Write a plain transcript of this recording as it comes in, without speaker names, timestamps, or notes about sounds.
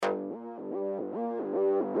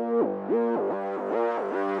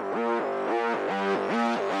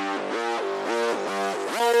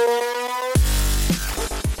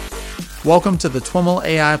Welcome to the TWIML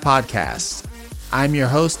AI Podcast. I'm your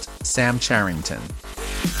host, Sam Charrington.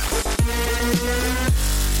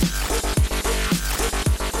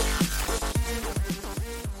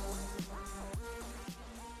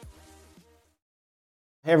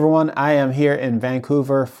 Hey everyone, I am here in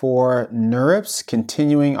Vancouver for NeurIPS,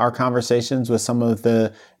 continuing our conversations with some of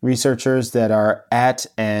the researchers that are at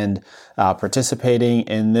and participating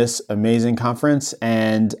in this amazing conference.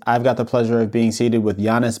 And I've got the pleasure of being seated with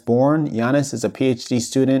Yannis Born. Yannis is a PhD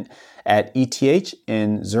student at ETH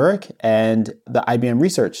in Zurich and the IBM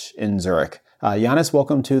Research in Zurich. Yannis,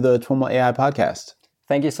 welcome to the TWIML AI Podcast.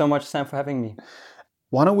 Thank you so much, Sam, for having me.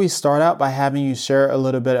 Why don't we start out by having you share a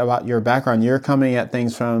little bit about your background? You're coming at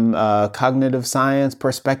things from a cognitive science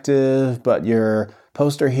perspective, but your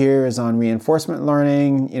poster here is on reinforcement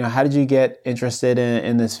learning. How did you get interested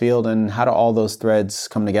in this field, and how do all those threads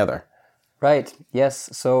come together? Right. Yes.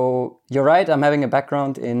 So you're right. I'm having a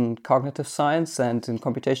background in cognitive science and in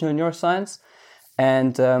computational neuroscience.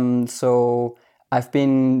 And so I've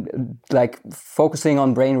been focusing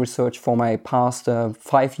on brain research for my past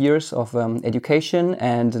 5 years of education,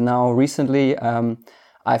 and now recently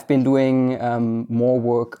I've been doing more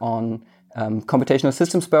work on computational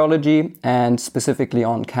systems biology and specifically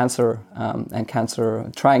on cancer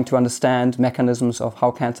trying to understand mechanisms of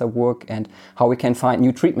how cancer work and how we can find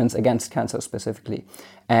new treatments against cancer specifically.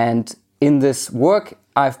 And in this work,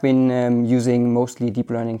 I've been using mostly deep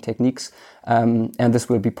learning techniques, and this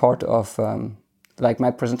will be part of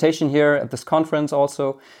my presentation here at this conference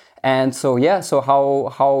also. And so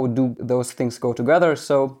how do those things go together?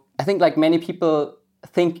 So I think like many people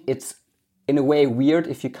think it's in a way weird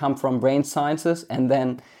if you come from brain sciences and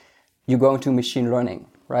then you go into machine learning,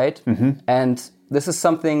 right? Mm-hmm. And this is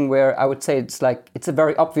something where I would say it's a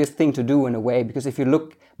very obvious thing to do in a way, because if you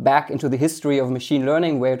look back into the history of machine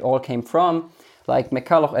learning, where it all came from, like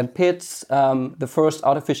McCulloch and Pitts, the first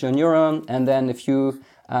artificial neuron, and then a few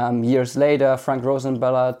years later, Frank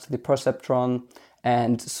Rosenblatt, the perceptron.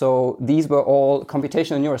 And so these were all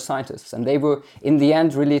computational neuroscientists, and they were in the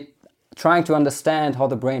end really trying to understand how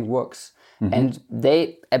the brain works. Mm-hmm. And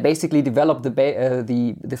they basically developed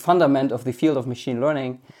the fundament of the field of machine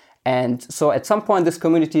learning. And so at some point, this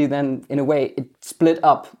community then, in a way, it split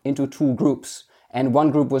up into two groups. And one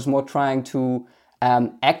group was more trying to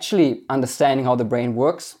actually understanding how the brain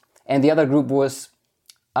works, and the other group was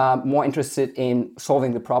more interested in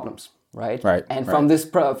solving the problems, right? And from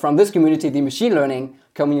this community, the machine learning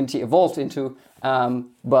community evolved into.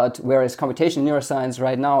 But whereas computational neuroscience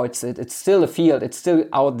right now, it's still a field, it's still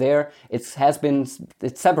out there. It's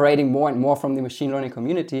separating more and more from the machine learning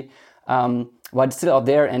community, but it's still out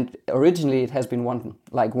there. And originally, it has been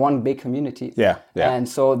one big community. Yeah. And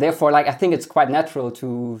so therefore, I think it's quite natural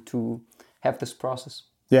to have this process.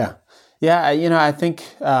 Yeah. I think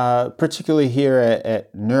particularly here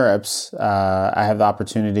at NeurIPS, I have the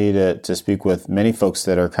opportunity to speak with many folks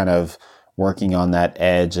that are kind of working on that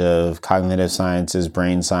edge of cognitive sciences,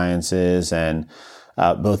 brain sciences, and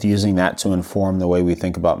both using that to inform the way we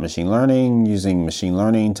think about machine learning, using machine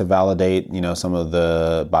learning to validate, some of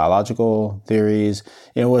the biological theories.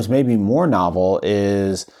 What's maybe more novel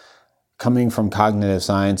is coming from cognitive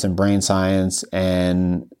science and brain science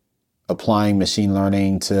and applying machine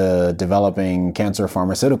learning to developing cancer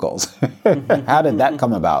pharmaceuticals. How did that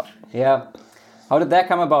come about? Yeah. How did that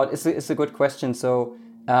come about? It's a good question. So,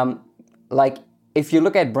 if you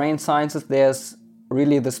look at brain sciences, there's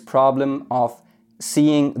really this problem of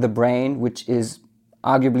seeing the brain, which is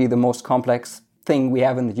arguably the most complex thing we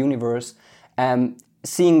have in the universe,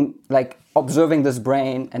 observing this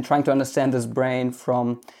brain and trying to understand this brain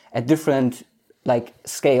from at different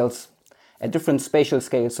scales, at different spatial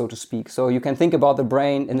scales, so to speak. So you can think about the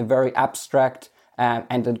brain in a very abstract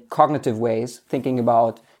and in cognitive ways, thinking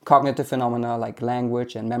about cognitive phenomena like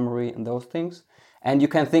language and memory and those things. And you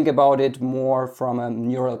can think about it more from a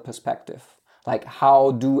neural perspective. What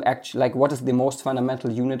is the most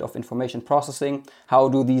fundamental unit of information processing? How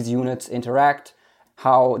do these units interact?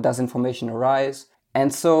 How does information arise?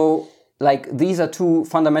 And so, these are two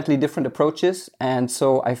fundamentally different approaches. And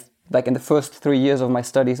so in the first 3 years of my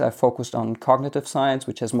studies, I focused on cognitive science,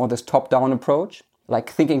 which has more this top-down approach,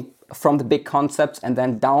 thinking from the big concepts and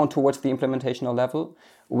then down towards the implementational level.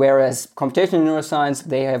 Whereas computational neuroscience,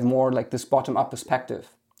 they have more this bottom-up perspective.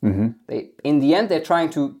 Mm-hmm. In the end, they're trying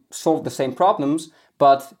to solve the same problems,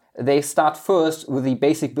 but they start first with the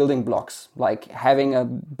basic building blocks, like having a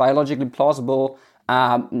biologically plausible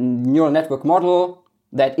neural network model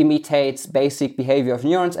that imitates basic behavior of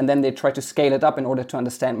neurons, and then they try to scale it up in order to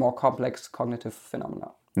understand more complex cognitive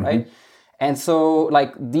phenomena, right? And so,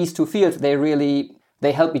 these two fields, they really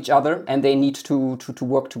they help each other, and they need to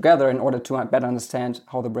work together in order to better understand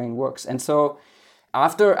how the brain works. And so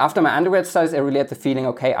after my undergrad studies, I really had the feeling,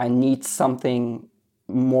 okay, I need something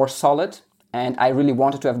more solid. And I really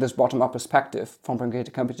wanted to have this bottom-up perspective from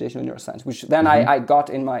computational neuroscience, which then I got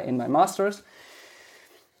in my master's.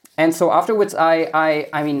 And so afterwards,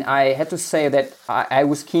 I had to say that I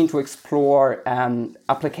was keen to explore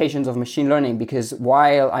applications of machine learning, because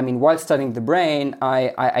while studying the brain,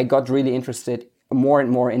 I got really interested more and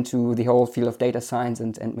more into the whole field of data science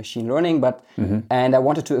and machine learning. And I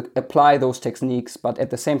wanted to apply those techniques, but at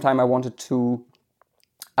the same time, I wanted to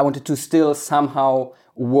still somehow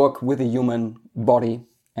work with the human body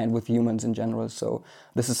and with humans in general. So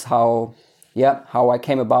this is how I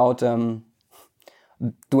came about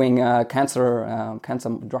doing cancer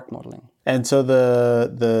drug modeling. And so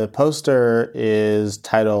the poster is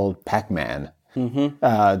titled Pac-Man.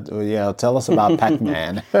 Tell us about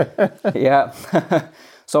Pac-Man. Yeah.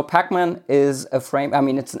 So Pac-Man is it's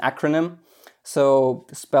an acronym. So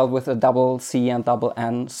spelled with a double C and double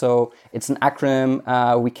N. So it's an acronym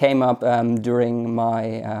we came up during my,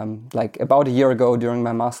 about a year ago during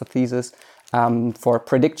my master thesis, for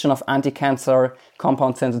prediction of anti-cancer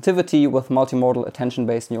compound sensitivity with multimodal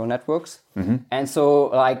attention-based neural networks. And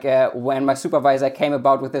so when my supervisor came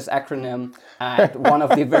about with this acronym at one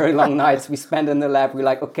of the very long nights we spent in the lab, we're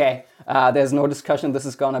like, okay, there's no discussion. This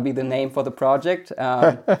is going to be the name for the project.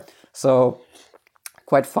 So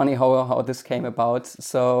quite funny how this came about.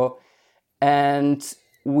 So, and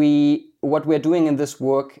what we're doing in this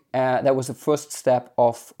work, that was the first step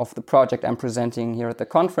of the project I'm presenting here at the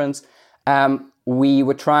conference. We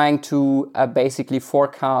were trying to basically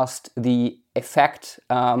forecast the effect,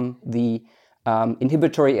 the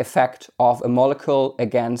inhibitory effect of a molecule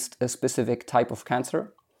against a specific type of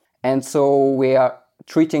cancer. And so we are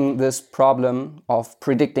treating this problem of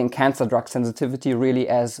predicting cancer drug sensitivity really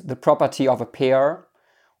as the property of a pair.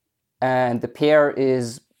 And the pair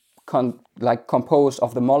is composed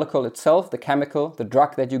of the molecule itself, the chemical, the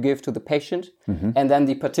drug that you give to the patient, and then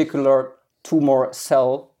the particular tumor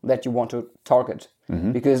cell that you want to target.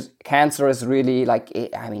 Because cancer is really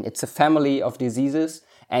it's a family of diseases,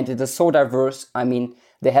 and it is so diverse.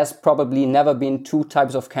 There has probably never been two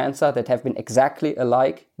types of cancer that have been exactly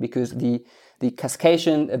alike, because the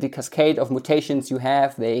cascade of mutations you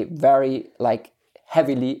have, they vary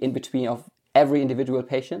heavily in between of every individual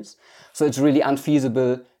patient. So it's really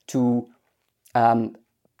unfeasible to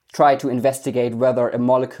try to investigate whether a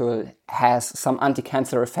molecule has some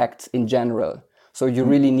anti-cancer effects in general. So you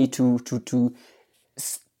really need to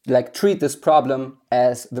treat this problem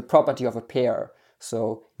as the property of a pair.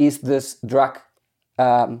 So is this drug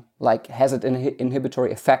has it an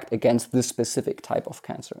inhibitory effect against this specific type of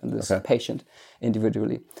cancer in this patient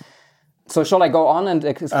individually? So shall I go on and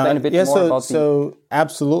explain a bit more about So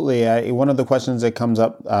absolutely. One of the questions that comes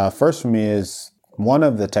up first for me is, one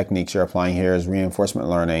of the techniques you're applying here is reinforcement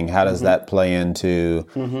learning. How does that play into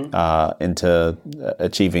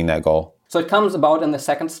achieving that goal? So it comes about in the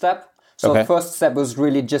second step. So the first step was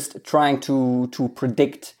really just trying to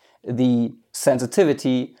predict the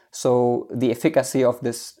sensitivity, so the efficacy of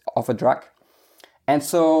a drug. And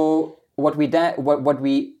so what we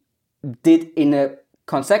did in a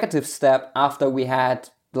consecutive step after we had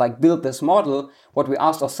built this model, what we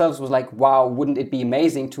asked ourselves was wow, wouldn't it be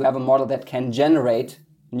amazing to have a model that can generate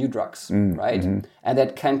new drugs, right? And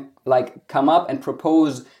that can come up and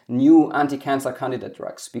propose new anti-cancer candidate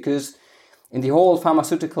drugs. Because in the whole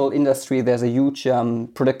pharmaceutical industry, there's a huge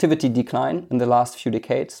productivity decline in the last few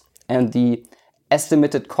decades. And the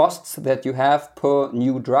estimated costs that you have per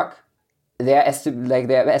new drug, they're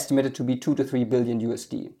estimated to be 2 to 3 billion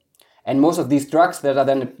USD. And most of these drugs that are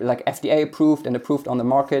then FDA approved and approved on the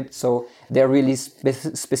market, so they're really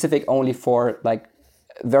specific only for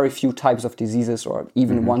very few types of diseases, or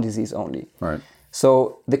even one disease only. Right.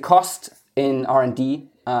 So the cost in R&D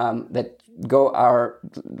that are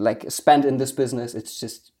spent in this business, it's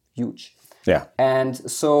just huge. Yeah. And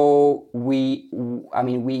so we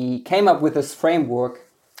came up with this framework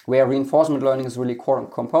where reinforcement learning is really core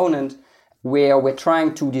component, where we're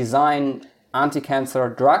trying to design anti-cancer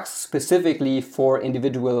drugs specifically for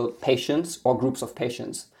individual patients or groups of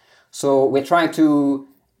patients. So we're trying to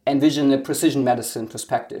envision a precision medicine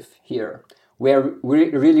perspective here, where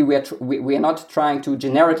we are not trying to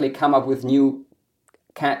generically come up with new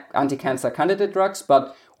anti-cancer candidate drugs,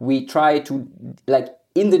 but we try to,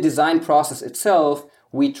 in the design process itself,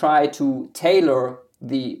 we try to tailor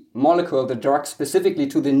the molecule, the drug, specifically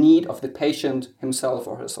to the need of the patient himself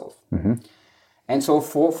or herself. And so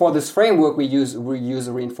for this framework, we use a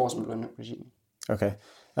reinforcement learning regime. Okay.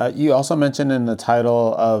 You also mentioned in the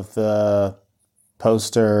title of the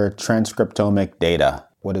poster transcriptomic data.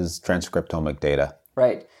 What is transcriptomic data?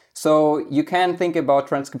 Right. So you can think about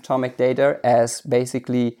transcriptomic data as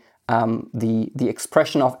basically the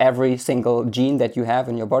expression of every single gene that you have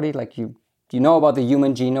in your body. Like you know about the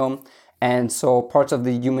human genome, and so parts of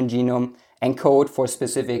the human genome encode for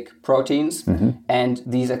specific proteins. And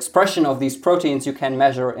these expression of these proteins you can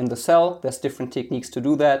measure in the cell. There's different techniques to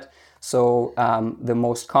do that. So the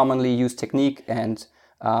most commonly used technique and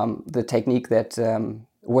the technique that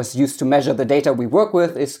was used to measure the data we work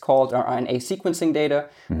with is called RNA sequencing data,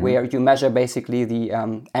 where you measure basically the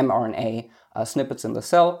mRNA snippets in the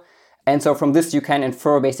cell. And so from this you can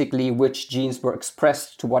infer basically which genes were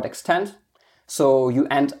expressed to what extent. So you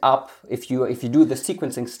end up, if you do the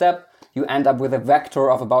sequencing step, you end up with a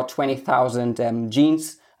vector of about 20,000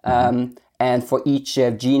 genes. And for each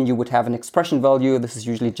gene, you would have an expression value. This is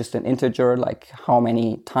usually just an integer, like how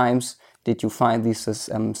many times did you find the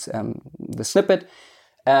snippet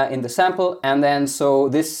in the sample. And then so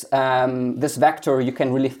this vector, you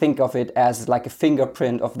can really think of it as like a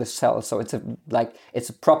fingerprint of the cell. So it's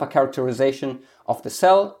a proper characterization of the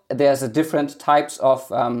cell. There's a different types of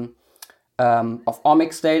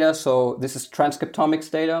omics data. So this is transcriptomics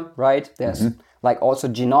data, right? There's like also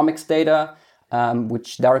genomics data,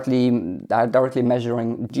 which directly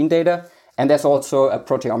measuring gene data. And there's also a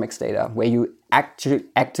proteomics data where you actually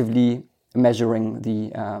actively measuring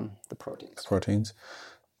the proteins.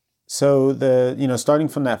 So starting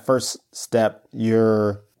from that first step,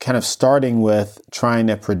 you're kind of starting with trying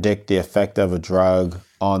to predict the effect of a drug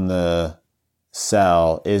on the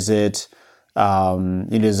cell. Is it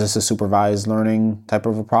is this a supervised learning type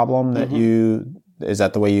of a problem that is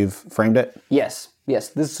that the way you've framed it? Yes,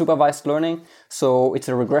 this is supervised learning. So it's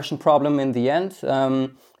a regression problem in the end.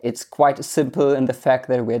 It's quite simple in the fact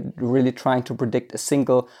that we're really trying to predict a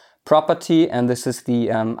single property, and this is the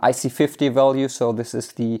IC50 value. So this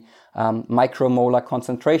is the micromolar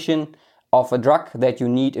concentration of a drug that you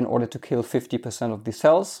need in order to kill 50% of the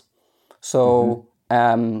cells. So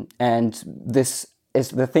and this is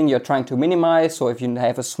the thing you're trying to minimize. So if you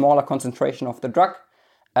have a smaller concentration of the drug,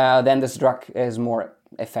 then this drug is more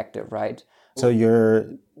effective, right? So your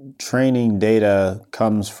training data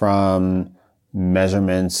comes from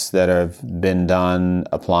measurements that have been done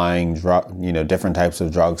applying different types of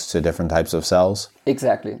drugs to different types of cells?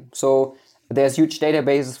 Exactly. So there's huge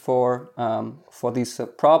databases for this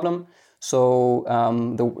problem. So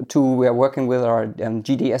the two we are working with are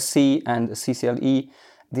GDSC and CCLE.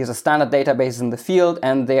 These are standard databases in the field,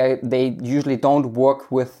 and they usually don't work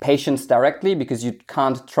with patients directly because you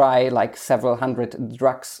can't try like several hundred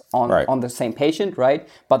drugs on the same patient, right?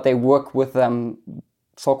 But they work with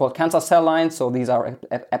so-called cancer cell lines. So these are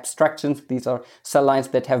abstractions. These are cell lines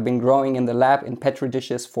that have been growing in the lab in petri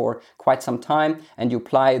dishes for quite some time, and you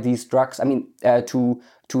apply these drugs,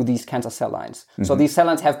 to these cancer cell lines. So these cell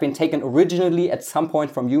lines have been taken originally at some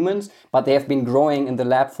point from humans, but they have been growing in the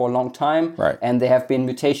lab for a long time, and there have been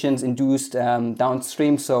mutations induced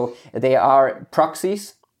downstream. So they are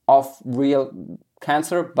proxies of real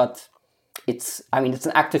cancer, but it's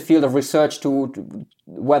an active field of research to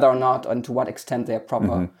whether or not and to what extent they're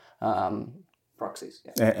proper proxies.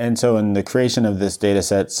 Yeah. And so in the creation of this data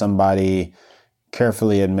set, somebody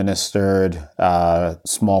carefully administered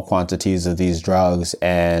small quantities of these drugs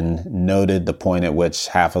and noted the point at which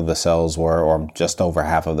half of the cells or just over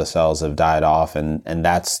half of the cells have died off, and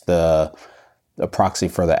that's the proxy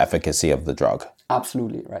for the efficacy of the drug.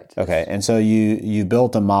 Absolutely, right. Okay, and so you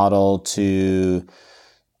built a model to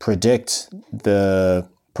predict the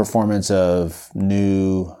performance of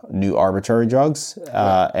new arbitrary drugs,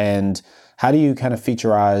 and how do you kind of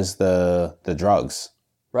featureize the drugs?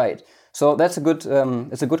 Right. So that's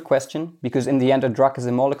it's a good question, because in the end a drug is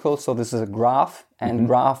a molecule. So this is a graph, and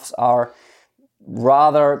graphs are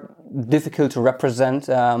rather difficult to represent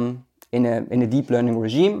in a deep learning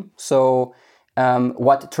regime. So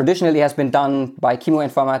what traditionally has been done by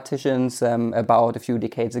chemoinformaticians about a few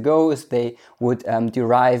decades ago is they would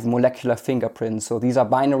derive molecular fingerprints. So these are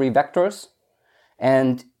binary vectors,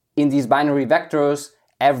 and in these binary vectors,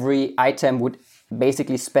 every item would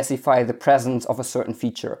basically specify the presence of a certain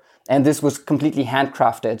feature. And this was completely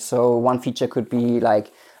handcrafted. So one feature could be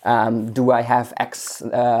like, do I have X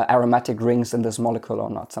aromatic rings in this molecule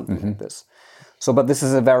or not? Something like this. So, but this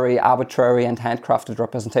is a very arbitrary and handcrafted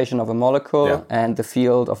representation of a molecule, and the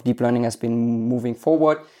field of deep learning has been moving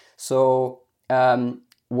forward. So, one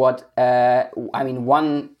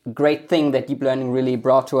great thing that deep learning really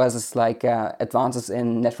brought to us is like advances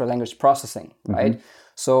in natural language processing, right?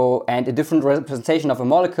 So, and a different representation of a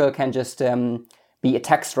molecule can just be a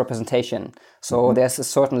text representation. So there's a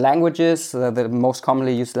certain languages. The most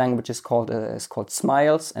commonly used language is called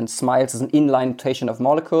SMILES, and SMILES is an inline notation of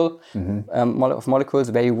molecules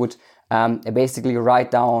where you would basically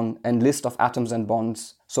write down a list of atoms and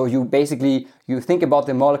bonds. So you think about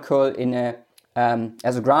the molecule in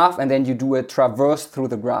as a graph, and then you do a traverse through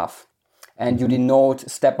the graph, and you denote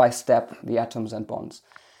step by step the atoms and bonds.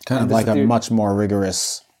 Kind of like a much more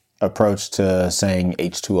rigorous approach to saying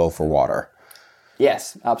H2O for water.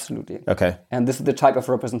 Yes, absolutely. Okay. And this is the type of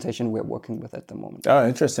representation we're working with at the moment. Oh,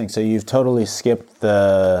 interesting. So you've totally skipped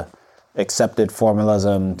the accepted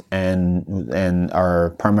formalism and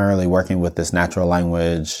are primarily working with this natural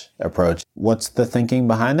language approach. What's the thinking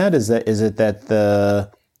behind that? Is it that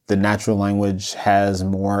the natural language has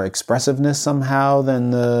more expressiveness somehow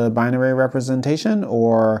than the binary representation,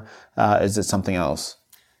 or is it something else?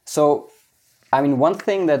 So, I mean, one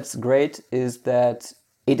thing that's great is that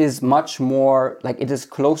it is much more, like, it is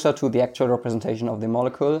closer to the actual representation of the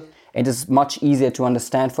molecule. It is much easier to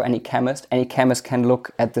understand for any chemist. Any chemist can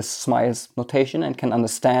look at this SMILES notation and can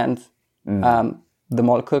understand the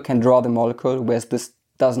molecule, can draw the molecule, whereas this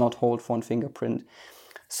does not hold for a fingerprint.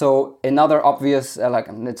 So another obvious,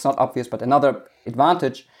 it's not obvious, but another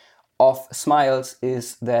advantage of SMILES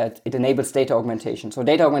is that it enables data augmentation. So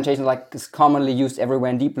data augmentation is commonly used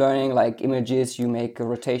everywhere in deep learning, like images, you make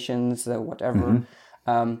rotations, whatever.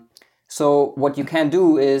 So what you can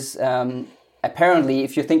do is, apparently,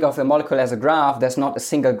 if you think of a molecule as a graph, there's not a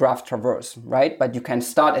single graph traverse, right? But you can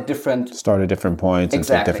start at different points and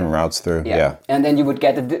take different routes through. Yeah. And then you would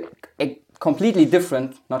get a completely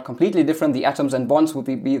different, not completely different, the atoms and bonds would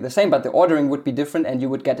be the same, but the ordering would be different, and you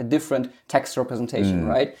would get a different text representation,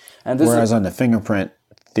 right? And whereas on the fingerprint,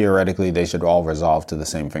 theoretically, they should all resolve to the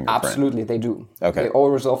same fingerprint. Absolutely, they do. Okay. They all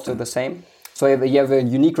resolve to the same. So you have a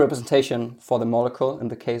unique representation for the molecule in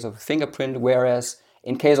the case of a fingerprint, whereas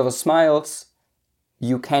in case of a SMILES,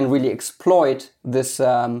 you can really exploit this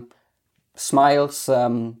SMILES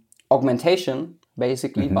augmentation,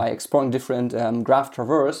 basically, by exploring different graph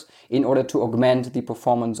traverse in order to augment the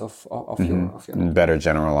performance of your and better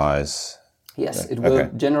generalize. Yes, it will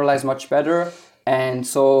generalize much better. And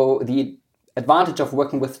so the advantage of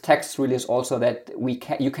working with text really is also that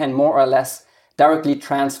you can more or less directly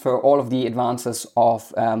transfer all of the advances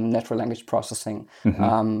of natural language processing,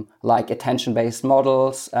 like attention-based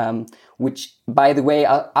models, which, by the way,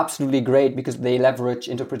 are absolutely great because they leverage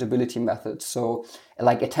interpretability methods. So,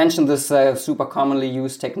 like attention, this super commonly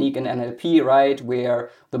used technique in NLP, right, where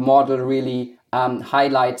the model really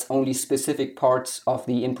highlights only specific parts of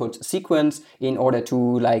the input sequence in order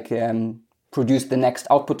to produce the next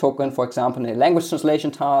output token, for example, in a language translation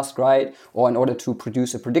task, right, or in order to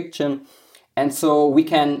produce a prediction. And so we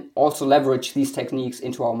can also leverage these techniques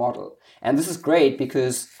into our model. And this is great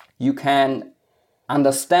because you can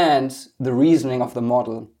understand the reasoning of the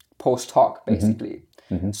model post hoc, basically.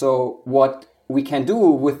 So what we can do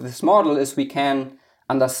with this model is we can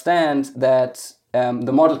understand that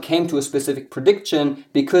the model came to a specific prediction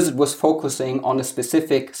because it was focusing on a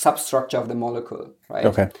specific substructure of the molecule, right?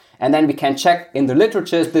 Okay. And then we can check in the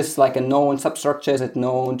literature, is this like a known substructure? Is it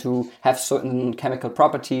known to have certain chemical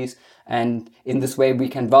properties? And in this way, we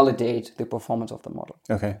can validate the performance of the model.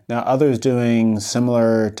 Okay. Now, others doing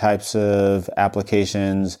similar types of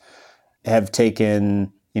applications have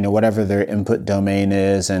taken, whatever their input domain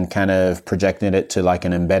is and kind of projected it to like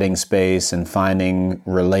an embedding space and finding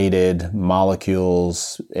related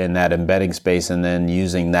molecules in that embedding space and then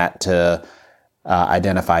using that to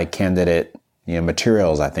identify candidate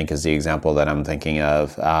materials, I think is the example that I'm thinking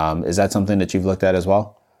of. Is that something that you've looked at as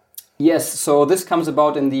well? Yes. So this comes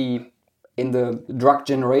about in the drug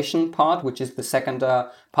generation part, which is the second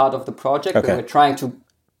part of the project. Okay. Where we're trying to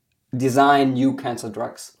design new cancer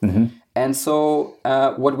drugs. And so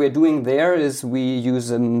what we're doing there is we use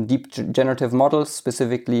deep generative models,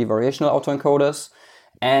 specifically variational autoencoders.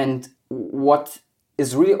 And what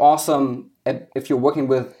is really awesome if you're working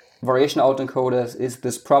with variational autoencoders is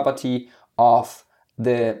this property of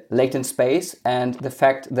the latent space and the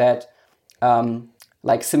fact that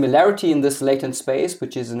similarity in this latent space,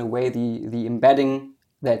 which is in a way the embedding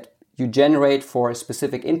that you generate for a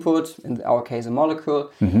specific input, in our case a molecule,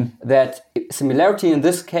 that similarity in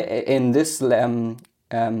this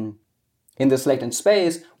latent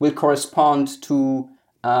space will correspond to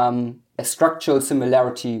a structural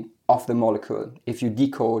similarity of the molecule if you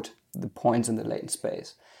decode the points in the latent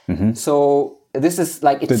space. So this is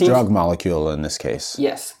the drug molecule in this case.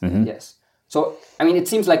 Yes, yes. So, I mean, it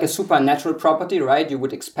seems like a supernatural property, right? You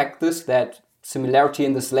would expect this, that similarity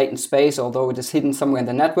in this latent space, although it is hidden somewhere in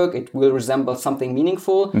the network, it will resemble something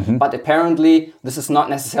meaningful. But apparently, this is not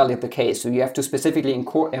necessarily the case. So you have to specifically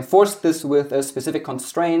enforce this with specific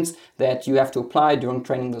constraints that you have to apply during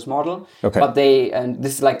training this model. Okay. But and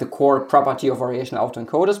this is like the core property of variational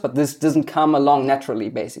autoencoders, but this doesn't come along naturally,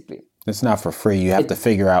 basically. It's not for free. You have to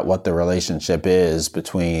figure out what the relationship is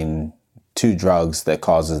between two drugs that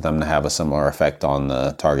causes them to have a similar effect on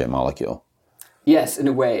the target molecule. Yes, in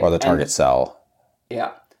a way. Or the target cell.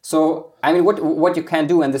 Yeah. So, I mean, what you can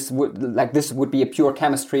do, and this would be a pure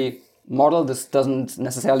chemistry model. This doesn't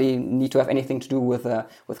necessarily need to have anything to do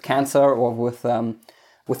with cancer or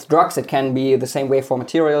with drugs. It can be the same way for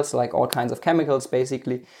materials, like all kinds of chemicals,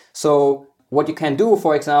 basically. So what you can do,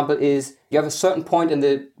 for example, is you have a certain point in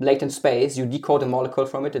the latent space, you decode a molecule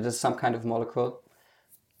from it. It is some kind of molecule.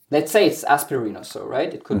 Let's say it's aspirin or so,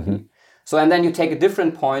 right? It could be. So, and then you take a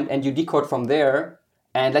different point and you decode from there.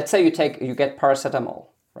 And let's say you get paracetamol,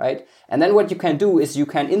 right? And then what you can do is you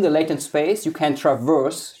can, in the latent space, you can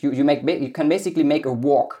traverse, you can basically make a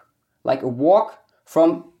walk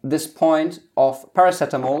from this point of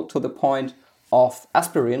paracetamol to the point of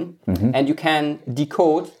aspirin. And you can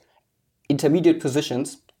decode intermediate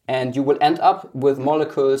positions, and you will end up with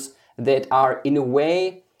molecules that are in a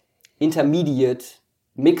way intermediate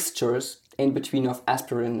mixtures in between of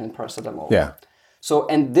aspirin and paracetamol. Yeah. So,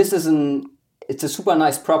 and this is it's a super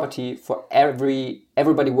nice property for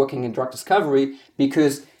everybody working in drug discovery,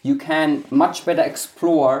 because you can much better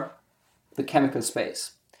explore the chemical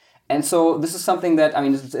space. And so this is something that, I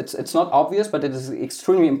mean, it's not obvious, but it is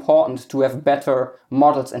extremely important to have better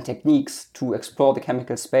models and techniques to explore the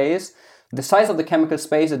chemical space. The size of the chemical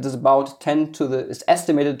space, it is about is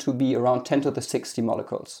estimated to be around 10 to the 60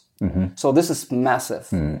 molecules. So this is massive.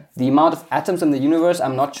 The amount of atoms in the universe,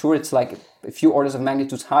 I'm not sure, it's like a few orders of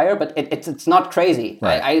magnitudes higher, but it's not crazy.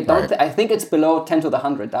 Right. I think it's below 10 to the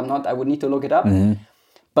 100. I would need to look it up.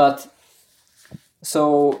 But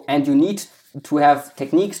so, and you need to have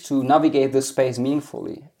techniques to navigate this space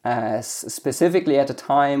meaningfully, specifically at a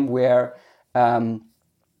time where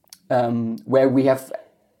we have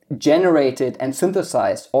generated and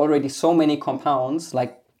synthesized already so many compounds,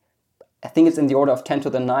 like I think it's in the order of 10 to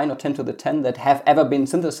the 9 or 10 to the 10 that have ever been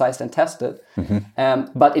synthesized and tested.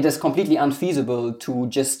 But it is completely unfeasible to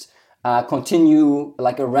just continue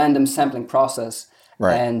like a random sampling process.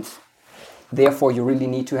 Right. And therefore you really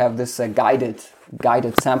need to have this guided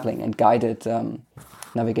sampling and guided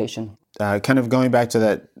navigation. Kind of going back to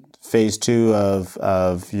that phase 2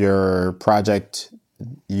 of your project,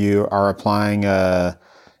 you are applying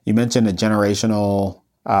you mentioned a generational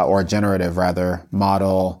or a generative rather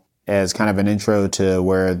model as kind of an intro to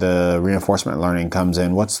where the reinforcement learning comes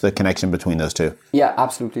in. What's the connection between those two? Yeah,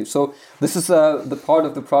 absolutely. So this is the part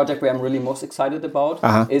of the project where I'm really most excited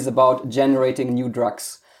about, is about generating new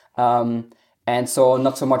drugs. And so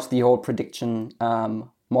not so much the whole prediction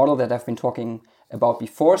model that I've been talking about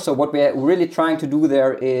before. So what we're really trying to do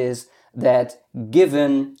there is that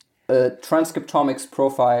given a transcriptomics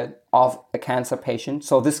profile of a cancer patient,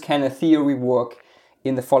 so this can in theory work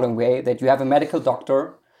in the following way, that you have a medical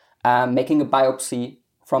doctor making a biopsy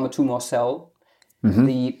from a tumor cell.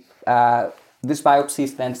 This biopsy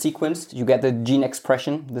is then sequenced. You get the gene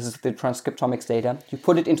expression. This is the transcriptomics data. You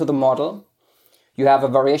put it into the model. You have a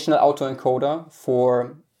variational autoencoder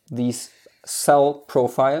for these cell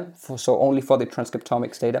profile, so only for the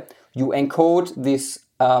transcriptomics data. You encode this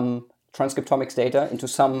transcriptomics data into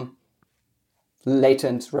some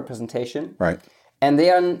latent representation. Right. And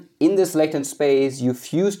then in this latent space, you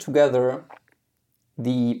fuse together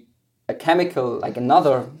a chemical, like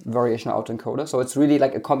another variational autoencoder. So it's really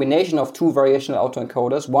like a combination of two variational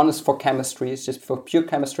autoencoders. One is for chemistry, it's just for pure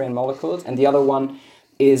chemistry and molecules. And the other one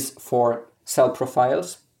is for cell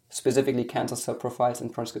profiles, specifically cancer cell profiles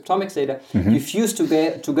and transcriptomics data. You fuse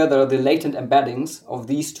together the latent embeddings of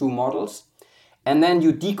these two models, and then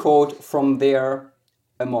you decode from there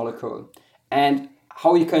a molecule. And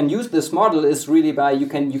how you can use this model is really by you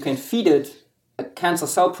can feed it a cancer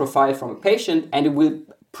cell profile from a patient, and it will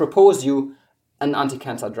propose you an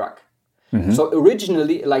anti-cancer drug. So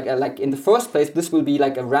originally, like in the first place, this will be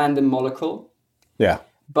like a random molecule. Yeah.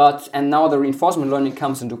 And now the reinforcement learning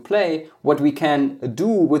comes into play. What we can do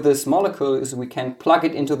with this molecule is we can plug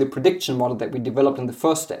it into the prediction model that we developed in the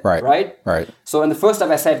first step. Right. So in the first step,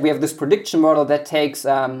 I said we have this prediction model that takes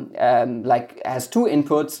has two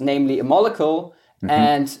inputs, namely a molecule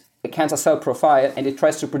and a cancer cell profile, and it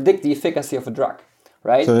tries to predict the efficacy of a drug.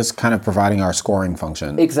 right? So it's kind of providing our scoring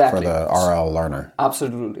function Exactly. for the RL learner.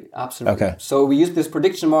 Absolutely. Okay. So we use this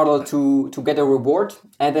prediction model to get a reward,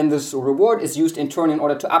 and then this reward is used in turn in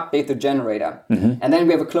order to update the generator. And then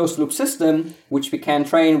we have a closed loop system, which we can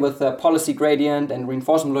train with a policy gradient and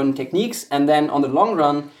reinforcement learning techniques. And then on the long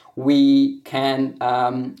run, we can,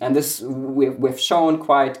 and this we've shown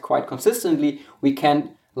quite consistently, we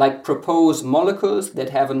can like propose molecules that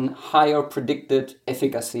have a higher predicted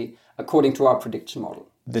efficacy according to our prediction model.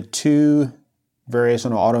 The two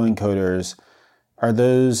variational autoencoders, are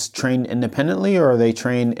those trained independently or are they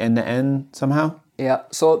trained end-to-end somehow? Yeah,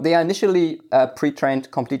 so they are initially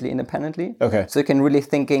pre-trained completely independently. Okay. So you can really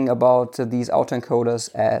thinking about these autoencoders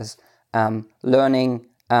as learning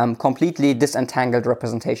completely disentangled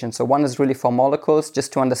representation. So one is really for molecules,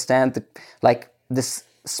 just to understand this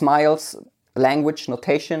SMILES language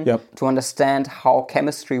notation, to understand how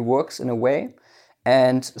chemistry works in a way.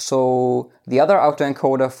 And so the other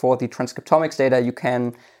autoencoder for the transcriptomics data, you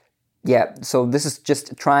can, so this is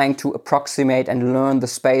just trying to approximate and learn the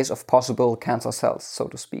space of possible cancer cells, so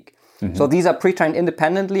to speak. So these are pre-trained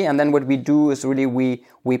independently, and then what we do is really we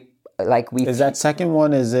Is that second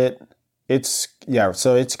one, so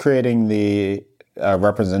it's creating the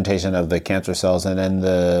representation of the cancer cells, and then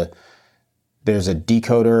there's a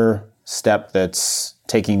decoder step that's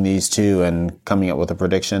taking these two and coming up with a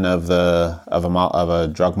prediction of a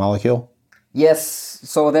drug molecule? Yes.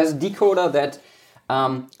 So there's a decoder that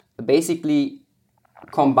basically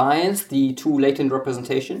combines the two latent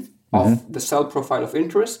representation of the cell profile of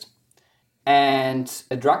interest and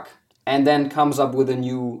a drug, and then comes up with a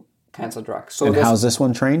new cancer drug. So and how's this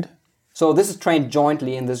one trained? So this is trained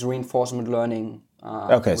jointly in this reinforcement learning.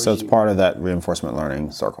 Okay, so it's part of that reinforcement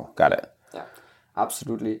learning circle. Got it. Yeah,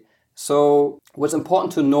 absolutely. So what's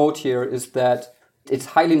important to note here is that it's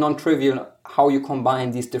highly non-trivial how you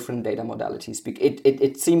combine these different data modalities.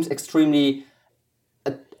 It seems extremely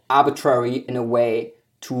arbitrary in a way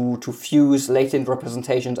to fuse latent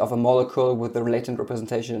representations of a molecule with the latent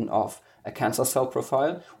representation of a cancer cell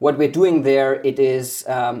profile. What we're doing there, it is,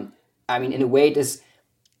 in a way, it is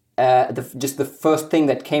just the first thing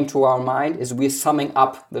that came to our mind is we're summing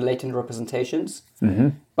up the latent representations.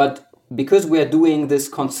 But because we are doing this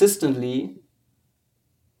consistently,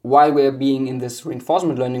 while we're being in this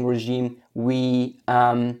reinforcement learning regime, we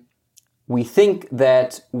think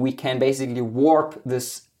that we can basically warp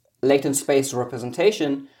this latent space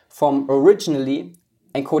representation from originally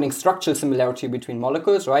encoding structural similarity between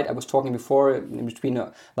molecules, right? I was talking before in between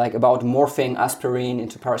about morphing aspirin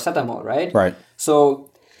into paracetamol, right? Right.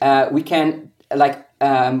 So we can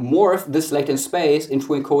morph this latent space into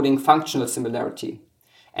encoding functional similarity.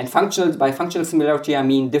 And by functional similarity, I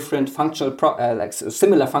mean different functional,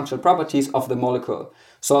 similar functional properties of the molecule.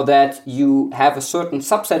 So that you have a certain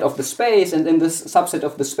subset of the space, and in this subset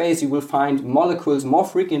of the space, you will find molecules more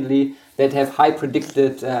frequently that have high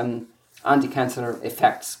predicted anti-cancer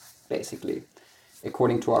effects, basically,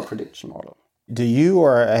 according to our prediction model. Do you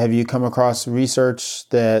or have you come across research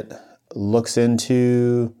that looks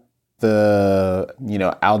into the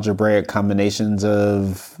algebraic combinations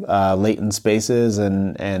of latent spaces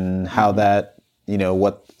and how that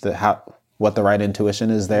what the right intuition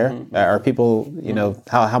is there? Are people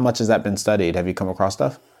how much has that been studied? Have you come across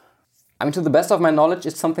stuff? To the best of my knowledge,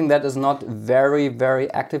 it's something that is not very, very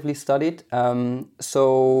actively studied.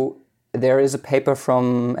 So there is a paper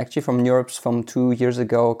from NeurIPS from 2 years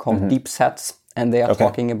ago called Deep Sets, and they are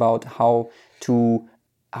talking about how to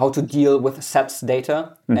deal with sets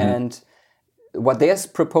data. And what they're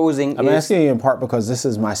proposing I'm asking you in part because this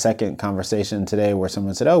is my second conversation today where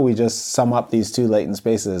someone said, we just sum up these two latent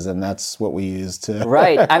spaces and that's what we use to...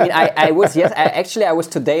 Right. I was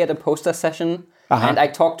today at a poster session and I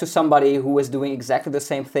talked to somebody who was doing exactly the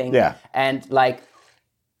same thing. Yeah. And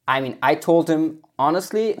I told him,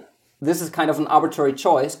 honestly, this is kind of an arbitrary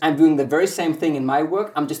choice. I'm doing the very same thing in my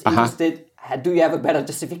work. I'm just interested, do you have a better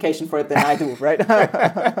justification for it than I do, right?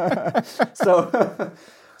 So,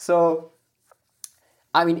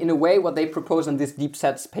 in a way, what they propose in this Deep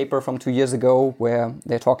Sets paper from 2 years ago, where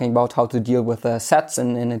they're talking about how to deal with sets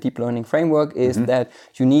in a deep learning framework, is that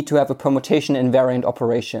you need to have a permutation invariant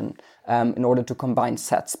operation in order to combine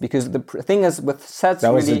sets. Because the thing is with sets...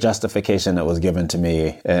 That was the justification that was given to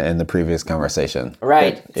me in the previous conversation.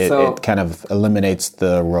 Right. It kind of eliminates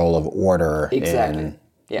the role of order. Exactly.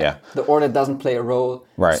 Yeah. The order doesn't play a role.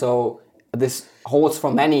 Right. So this holds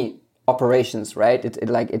for many operations, right?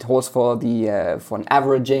 It holds for for an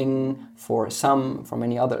averaging, for a sum, for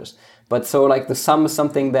many others. But so the sum is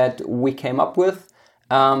something that we came up with,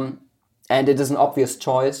 and it is an obvious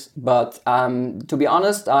choice. But to be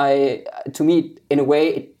honest, to me, in a way,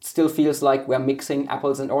 it still feels like we're mixing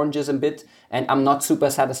apples and oranges a bit, and I'm not super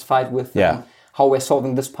satisfied with how we're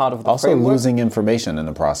solving this part of the framework. Also losing information in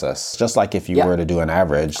the process. Just like if you were to do an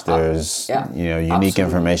average, there's unique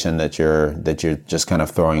information that you're just kind of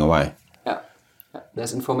throwing away.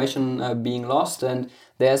 There's information being lost, and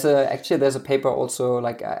there's a paper also,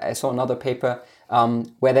 like I saw another paper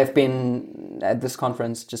where they've been at this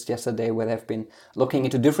conference just yesterday, where they've been looking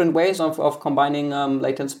into different ways of combining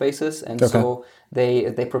latent spaces, and so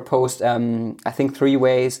they proposed I think 3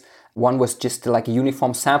 ways. One was just like a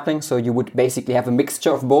uniform sampling, so you would basically have a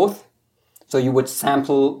mixture of both. So you would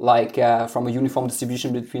sample like from a uniform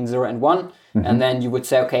distribution between 0 and 1, and then you would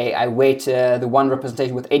say, okay, I weight the one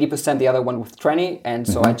representation with 80%, the other one with 20%, and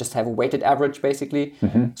so I just have a weighted average basically.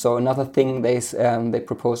 So another thing they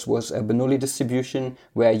proposed was a Bernoulli distribution,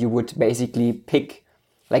 where you would basically pick,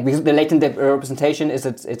 like, because the latent representation is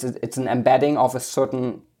it's an embedding of a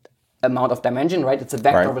certain amount of dimension, right? It's a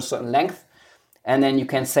vector of a certain length, and then you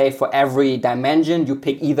can say for every dimension you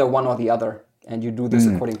pick either one or the other. And you do this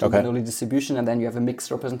according to Bernoulli distribution, and then you have a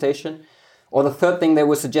mixed representation. Or the third thing they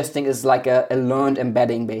were suggesting is like a learned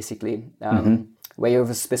embedding, basically, where you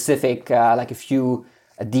have a specific, like a few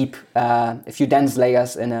dense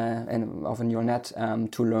layers of a neural net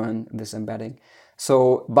to learn this embedding.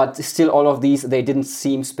 So, but still, all of these, they didn't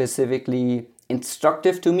seem specifically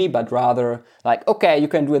instructive to me, but rather like, okay, you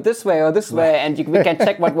can do it this way or this way, and we can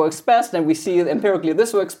check what works best, and we see empirically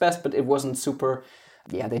this works best, but it wasn't super.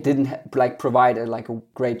 Yeah, they didn't provide a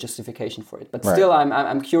great justification for it. But still,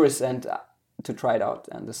 I'm curious and to try it out,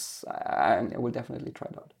 and I will definitely try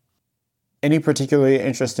it out. Any particularly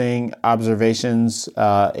interesting observations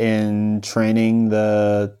in training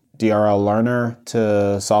the DRL learner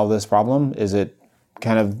to solve this problem? Is it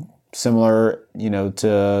kind of similar,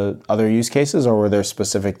 to other use cases, or were there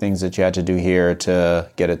specific things that you had to do here to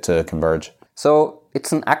get it to converge? So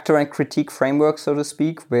it's an actor and critique framework, so to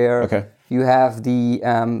speak, where you have the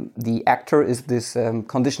actor is this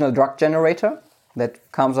conditional drug generator that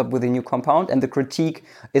comes up with a new compound, and the critique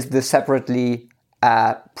is the separately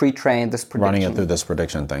pre-trained this prediction. Running it through this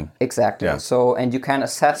prediction thing. Exactly. Yeah. So, and you can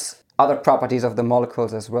assess other properties of the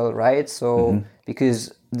molecules as well, right? So,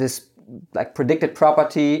 because this predicted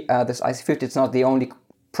property, this IC50, it's not the only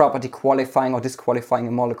property qualifying or disqualifying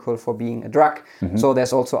a molecule for being a drug. So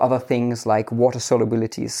there's also other things like water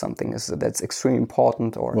solubility is something that's extremely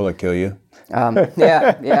important. Or will it kill you?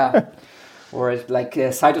 Yeah. Or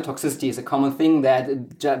cytotoxicity is a common thing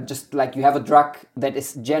that just like you have a drug that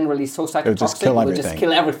is generally so cytotoxic, it will just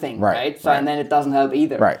kill everything, right? So and then it doesn't help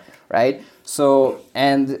either, right? So,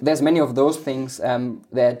 and there's many of those things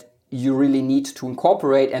that you really need to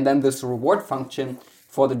incorporate, and then this reward function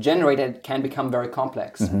for the generator can become very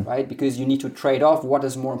complex, right? Because you need to trade off what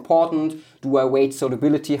is more important. Do I weight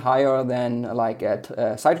solubility higher than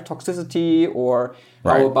cytotoxicity, or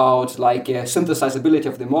how about synthesizability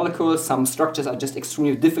of the molecules? Some structures are just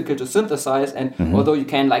extremely difficult to synthesize, and although you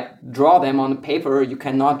can draw them on paper, you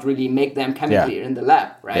cannot really make them chemically in the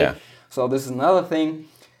lab, right? Yeah. So this is another thing.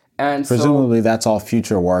 And presumably that's all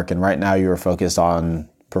future work, and right now you're focused on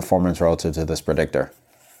performance relative to this predictor.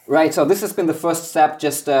 Right, so this has been the first step,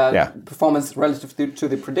 just performance relative to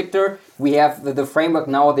the predictor. We have the framework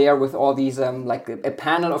now there with all these, a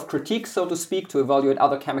panel of critiques, so to speak, to evaluate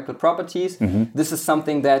other chemical properties. This is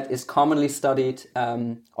something that is commonly studied,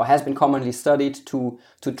 or has been commonly studied to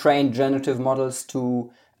train generative models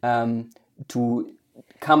to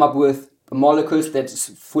come up with molecules that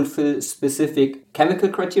fulfill specific chemical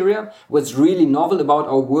criteria. What's really novel about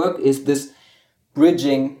our work is this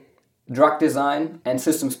bridging drug design and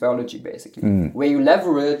systems biology, basically, where you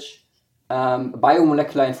leverage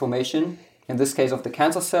biomolecular information, in this case of the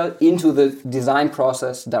cancer cell, into the design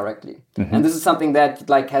process directly. And this is something that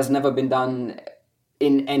has never been done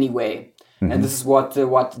in any way. And this is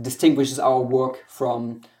what distinguishes our work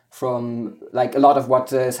from a lot of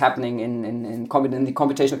what is happening in the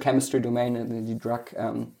computational chemistry domain and the drug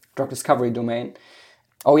discovery domain.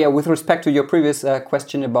 Oh yeah, with respect to your previous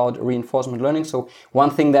question about reinforcement learning, so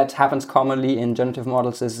one thing that happens commonly in generative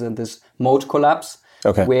models is this mode collapse,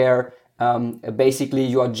 where basically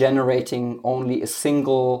you are generating only a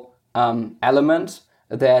single element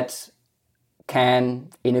that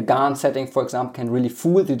can, in a GAN setting, for example, can really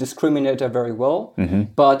fool the discriminator very well,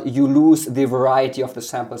 but you lose the variety of the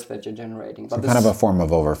samples that you're generating. But kind of a form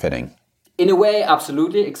of overfitting. In a way,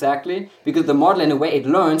 absolutely, exactly. Because the model, in a way, it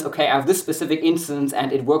learns, okay, I have this specific instance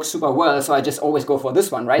and it works super well, so I just always go for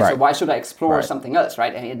this one, right? So why should I explore something else,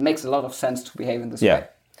 right? And it makes a lot of sense to behave in this way.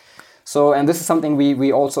 So, and this is something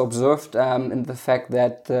we also observed in the fact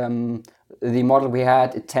that the model we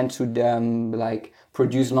had, it tends to like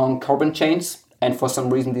produce long carbon chains, and for some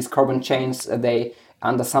reason these carbon chains they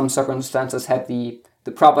under some circumstances had the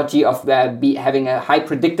property of having a high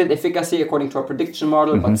predicted efficacy according to our prediction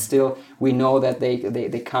model, but still we know that they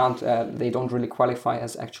can't they don't really qualify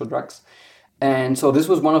as actual drugs. And so this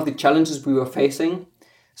was one of the challenges we were facing.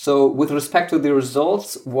 So with respect to the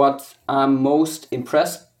results, what I'm most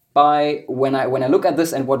impressed by when I look at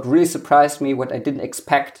this, and what really surprised me, what I didn't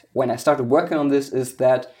expect when I started working on this, is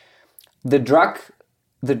that the drugs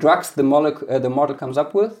the model comes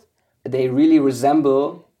up with, they really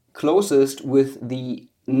resemble closest with the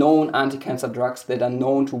known anti-cancer drugs that are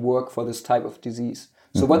known to work for this type of disease.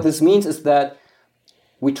 So what this means is that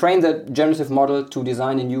we train the generative model to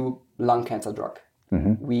design a new lung cancer drug.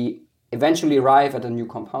 We eventually arrive at a new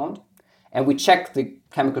compound, and we check the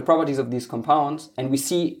chemical properties of these compounds, and we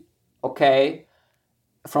see, okay,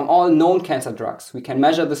 from all known cancer drugs, we can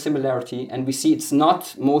measure the similarity, and we see it's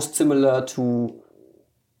not most similar to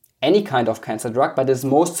any kind of cancer drug, but is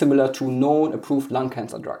most similar to known approved lung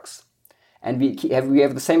cancer drugs. And we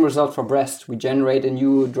have the same result for breast. We generate a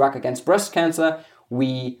new drug against breast cancer.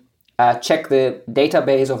 We check the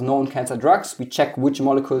database of known cancer drugs. We check which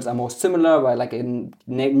molecules are most similar by like a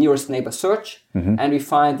nearest neighbor search. And we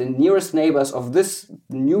find the nearest neighbors of this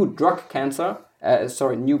new breast cancer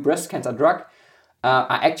drug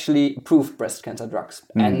are actually approved breast cancer drugs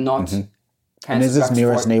and not cancer drugs. And is this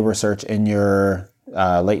nearest neighbor search in your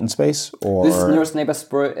latent space, or this is nearest neighbor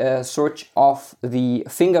search of the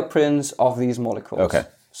fingerprints of these molecules? Okay.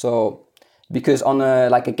 So because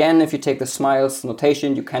if you take the SMILES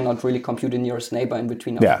notation, you cannot really compute the nearest neighbor in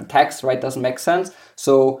between tags, right? Doesn't make sense.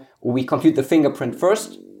 So we compute the fingerprint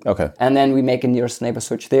first. Okay. And then we make a nearest neighbor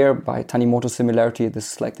search there by Tanimoto similarity.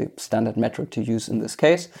 This is like the standard metric to use in this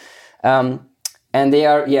case. And they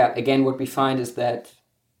are, again, what we find is that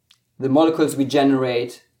the molecules we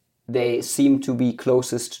generate, they seem to be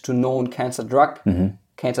closest to known cancer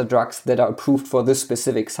drugs that are approved for this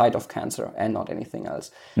specific site of cancer and not anything else.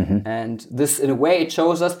 And this, in a way, it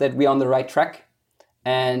shows us that we're on the right track,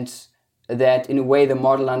 and that in a way the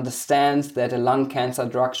model understands that a lung cancer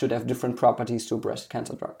drug should have different properties to a breast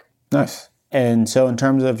cancer drug. Nice. And so in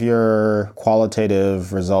terms of your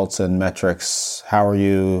qualitative results and metrics, how are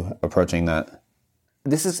you approaching that?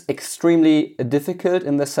 This is extremely difficult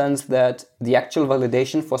in the sense that the actual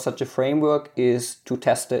validation for such a framework is to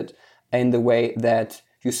test it in the way that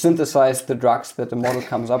you synthesize the drugs that the model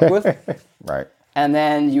comes up with. Right. And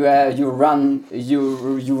then you run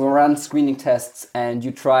screening tests, and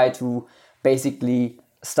you try to basically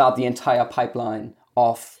start the entire pipeline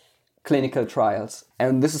of clinical trials.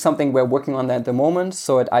 And this is something we're working on at the moment.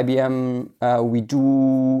 So at IBM, we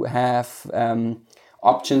do have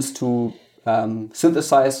options to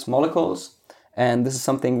synthesize molecules, and this is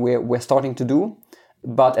something we're starting to do.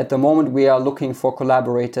 But at the moment, we are looking for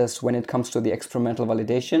collaborators when it comes to the experimental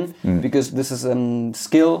validation, because this is a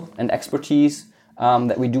skill and expertise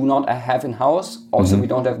that we do not have in-house. Also, we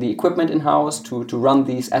don't have the equipment in-house to run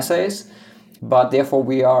these assays. But therefore,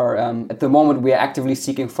 we are at the moment we are actively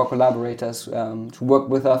seeking for collaborators to work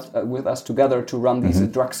with us together to run these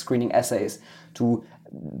drug screening assays, to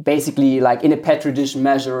basically, like in a petri dish,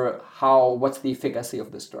 measure what's the efficacy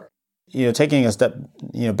of this drug. Taking a step,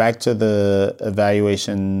 back to the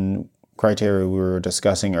evaluation criteria we were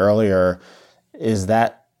discussing earlier, is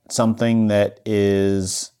that something that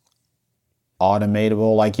is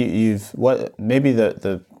automatable? Like maybe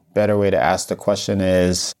the better way to ask the question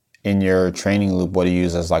is, in your training loop, what do you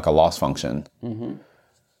use as like a loss function?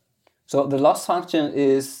 So the loss function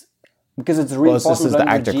is, because it's really important. This is the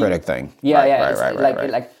actor critic thing. Right.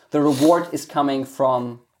 Like the reward is coming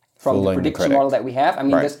from the prediction model that we have. I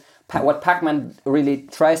mean, what Pacman really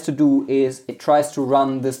tries to do is it tries to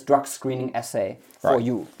run this drug screening assay for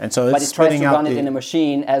you. And so but it tries to run it in a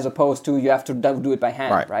machine, as opposed to you have to do it by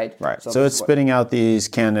hand, right? So it's spitting out these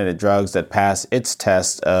candidate drugs that pass its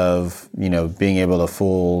test of, being able to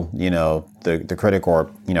fool, the critic,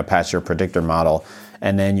 or, pass your predictor model.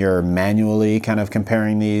 And then you're manually kind of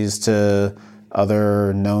comparing these to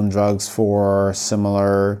other known drugs for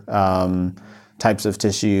similar types of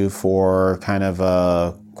tissue for kind of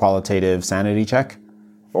a qualitative sanity check?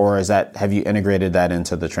 Or have you integrated that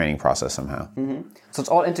into the training process somehow? So it's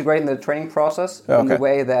all integrated in the training process in the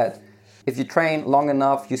way that if you train long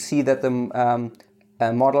enough, you see that the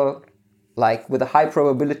model, like with a high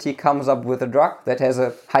probability, comes up with a drug that has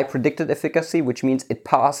a high predicted efficacy, which means it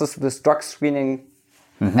passes this drug screening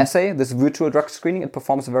assay, this virtual drug screening. It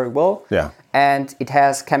performs very well. And it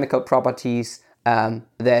has chemical properties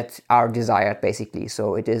that are desired, basically.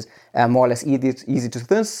 So it is more or less easy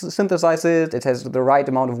to synthesize it. It has the right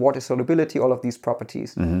amount of water solubility, all of these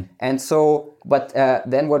properties. And so, but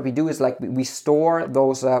then what we do is like we store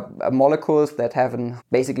those molecules that haven't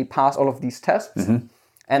basically passed all of these tests.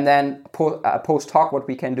 And then post hoc, what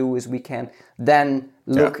we can do is we can then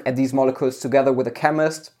look at these molecules together with a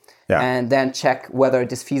chemist. And then check whether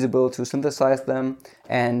it is feasible to synthesize them,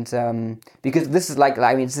 and because this is like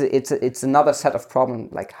I mean it's another set of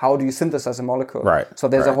problems. Like how do you synthesize a molecule? Right. So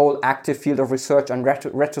there's a whole active field of research on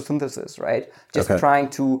retrosynthesis, right? Just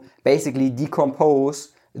trying to basically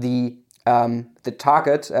decompose the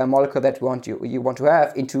target molecule that you want to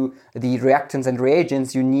have into the reactants and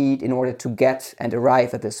reagents you need in order to get and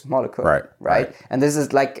arrive at this molecule. Right. And this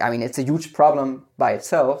is like I mean it's a huge problem by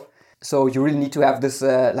itself. So you really need to have this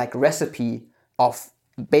like recipe of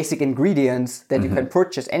basic ingredients that you can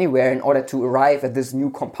purchase anywhere in order to arrive at this new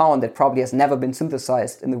compound that probably has never been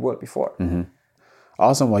synthesized in the world before.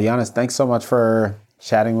 Awesome. Well, Yannis, thanks so much for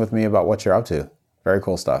chatting with me about what you're up to. Very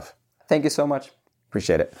cool stuff. Thank you so much.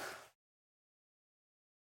 Appreciate it.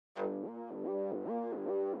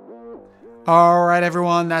 All right,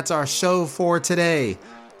 everyone, that's our show for today.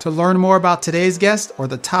 To learn more about today's guest or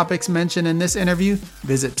the topics mentioned in this interview,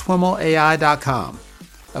 visit twimlai.com.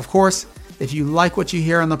 Of course, if you like what you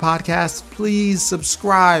hear on the podcast, please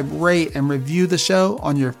subscribe, rate, and review the show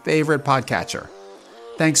on your favorite podcatcher.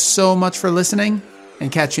 Thanks so much for listening,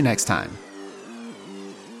 and catch you next time.